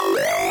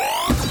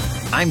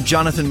I'm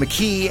Jonathan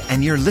McKee,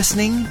 and you're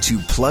listening to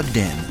Plugged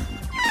In.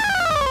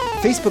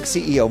 Facebook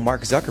CEO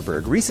Mark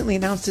Zuckerberg recently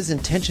announced his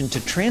intention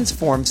to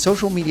transform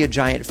social media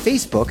giant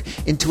Facebook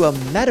into a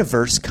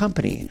metaverse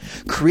company,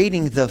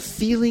 creating the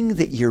feeling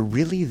that you're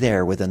really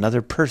there with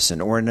another person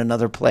or in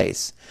another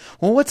place.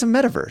 Well, what's a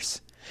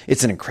metaverse?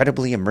 It's an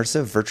incredibly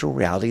immersive virtual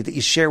reality that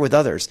you share with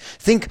others.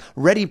 Think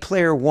Ready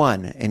Player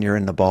One and you're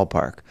in the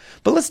ballpark.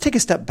 But let's take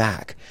a step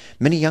back.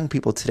 Many young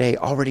people today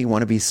already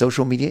want to be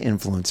social media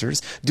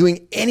influencers,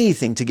 doing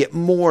anything to get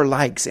more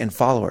likes and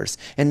followers.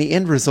 And the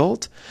end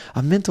result?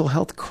 A mental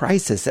health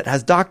crisis that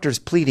has doctors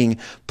pleading,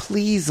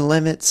 please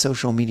limit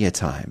social media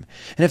time.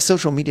 And if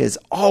social media is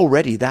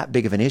already that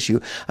big of an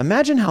issue,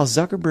 imagine how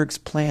Zuckerberg's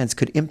plans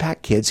could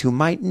impact kids who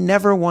might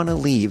never want to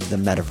leave the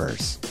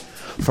metaverse.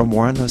 For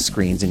more on those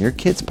screens in your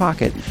kid's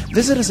pocket,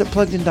 visit us at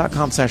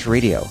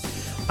pluggedin.com/radio.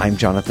 I'm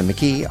Jonathan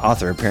McKee,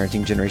 author of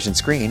Parenting Generation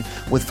Screen,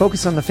 with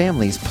Focus on the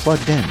Family's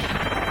Plugged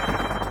In.